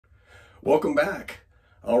Welcome back.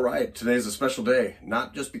 All right, today's a special day,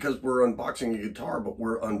 not just because we're unboxing a guitar, but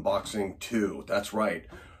we're unboxing two. That's right.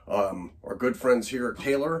 Our good friends here at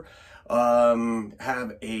Taylor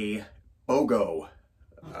have a Bogo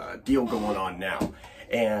deal going on now,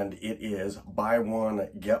 and it is buy one,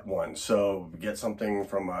 get one. So get something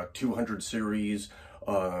from a 200 series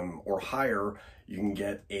or higher. You can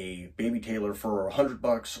get a baby Taylor for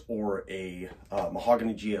 $100 or a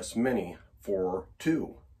Mahogany GS Mini for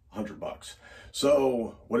 $200.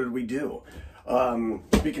 So what did we do?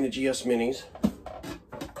 Speaking of GS Minis,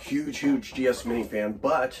 huge GS Mini fan,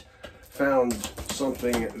 but found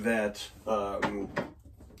something that I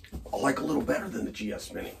like a little better than the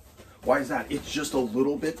GS Mini. Why is that? It's just a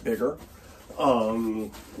little bit bigger,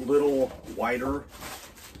 little wider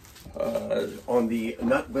on the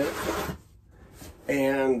nut width,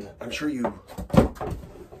 and I'm sure you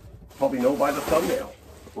probably know by the thumbnail,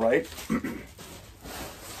 right?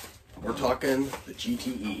 We're talking the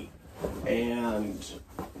GTe, and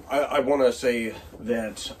I want to say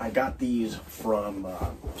that I got these from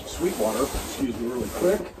Sweetwater. Excuse me really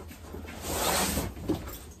quick.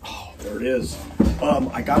 Oh, there it is.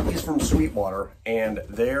 I got these from Sweetwater, and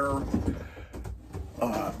their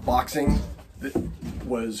boxing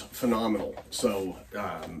was phenomenal. So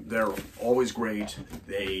they're always great.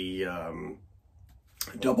 They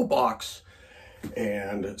double box.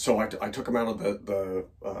 And so I took them out of the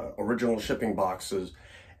original shipping boxes,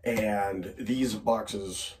 and these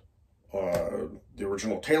boxes, the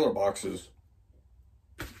original Taylor boxes,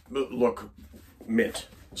 look mint.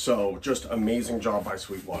 So just amazing job by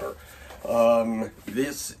Sweetwater.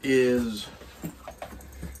 This is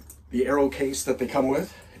the Aero case that they come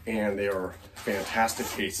with, and they are fantastic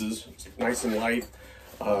cases. It's nice and light.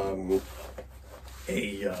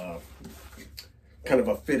 Kind of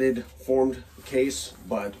a fitted, formed case,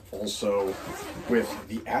 but also with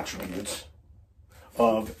the attributes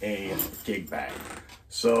of a gig bag.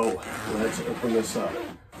 So let's open this up.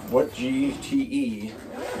 What GTe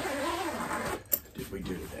did we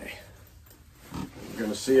do today? You're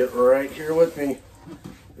gonna see it right here with me.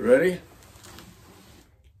 You ready?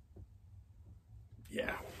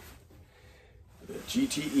 Yeah. The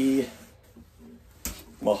GTe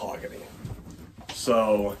Mahogany.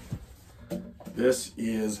 So this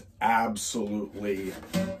is absolutely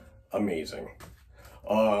amazing.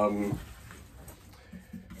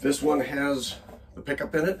 This one has the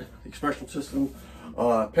pickup in it, the expression system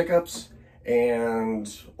pickups, and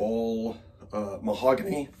all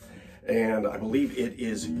mahogany, and I believe it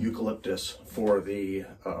is eucalyptus for the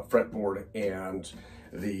fretboard and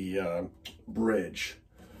the bridge.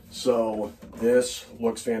 So this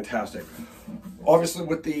looks fantastic. Obviously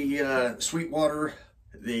with the Sweetwater,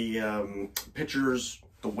 the pictures,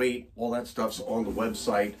 the weight, all that stuff's on the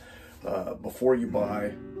website before you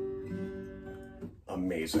buy.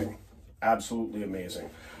 Amazing, absolutely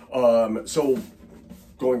amazing. So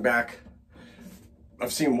going back,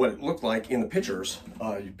 I've seen what it looked like in the pictures.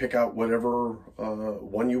 You pick out whatever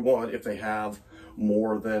one you want if they have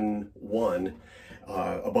more than one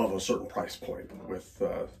above a certain price point with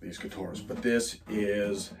these guitars. But this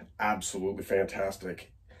is absolutely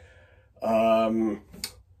fantastic.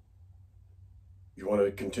 You want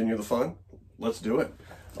to continue the fun? Let's do it.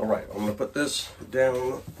 All right, I'm gonna put this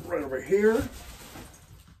down right over here.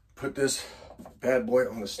 Put this bad boy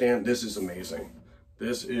on the stand. This is amazing.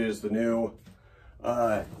 This is the new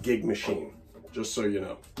gig machine, just so you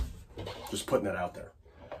know. Just putting that out there.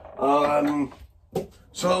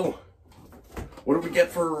 So what did we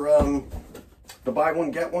get for the buy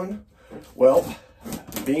one, get one? Well,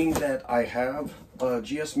 being that I have a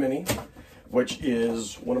GS Mini, which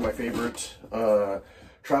is one of my favorite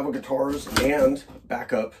travel guitars and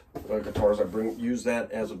backup guitars. I use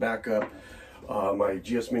that as a backup. My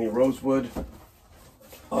GS Mini Rosewood.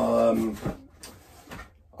 I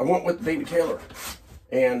went with Baby Taylor,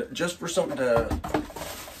 and just for something to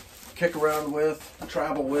kick around with,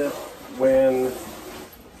 travel with, when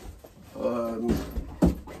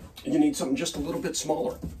you need something just a little bit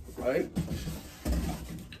smaller, right?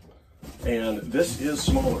 And this is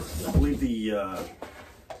smaller. I believe the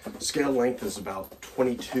scale length is about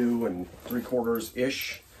 22 3/4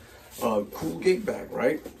 ish. Cool gig bag,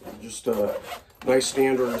 right? Just a nice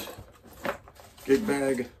standard gig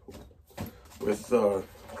bag with the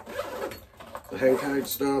hang tag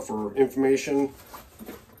stuff or information,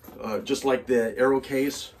 just like the Aero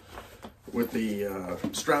case with the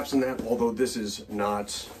straps in that, although this is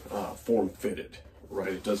not form fitted.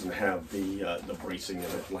 Right, it doesn't have the bracing in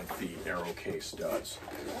it like the Aero case does.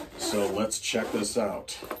 So let's check this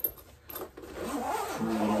out. Cool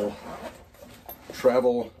little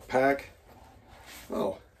travel pack.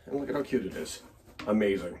 Oh, and look at how cute it is.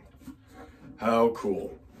 Amazing. How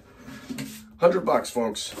cool. $100,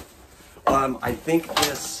 folks. I think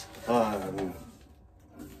this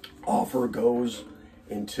offer goes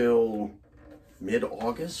until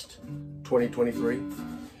mid-August 2023.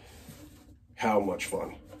 How much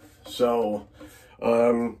fun. So,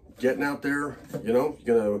 getting out there, you know,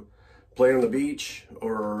 you're gonna play on the beach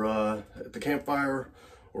or at the campfire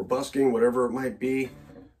or busking, whatever it might be.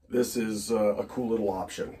 This is a cool little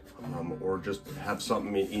option. Or just have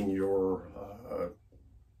something in your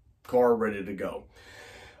car ready to go.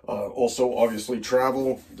 Also, obviously,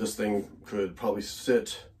 travel. This thing could probably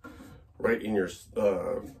sit right in your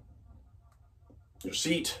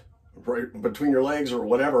seat, right between your legs or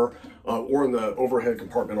whatever, or in the overhead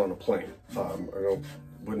compartment on a plane.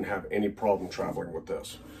 Wouldn't have any problem traveling with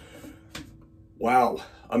this. Wow,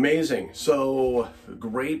 amazing. So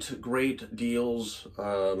great deals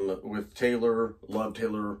with Taylor. Love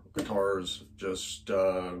Taylor guitars. Just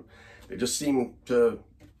they just seem to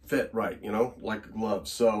fit right, you know, like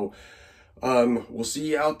gloves. So we'll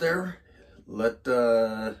see you out there. Let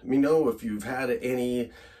me know if you've had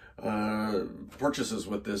any purchases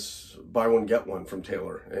with this buy one get one from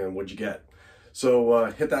Taylor, and what'd you get. So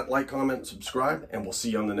hit that like, comment, subscribe, and we'll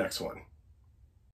see you on the next one.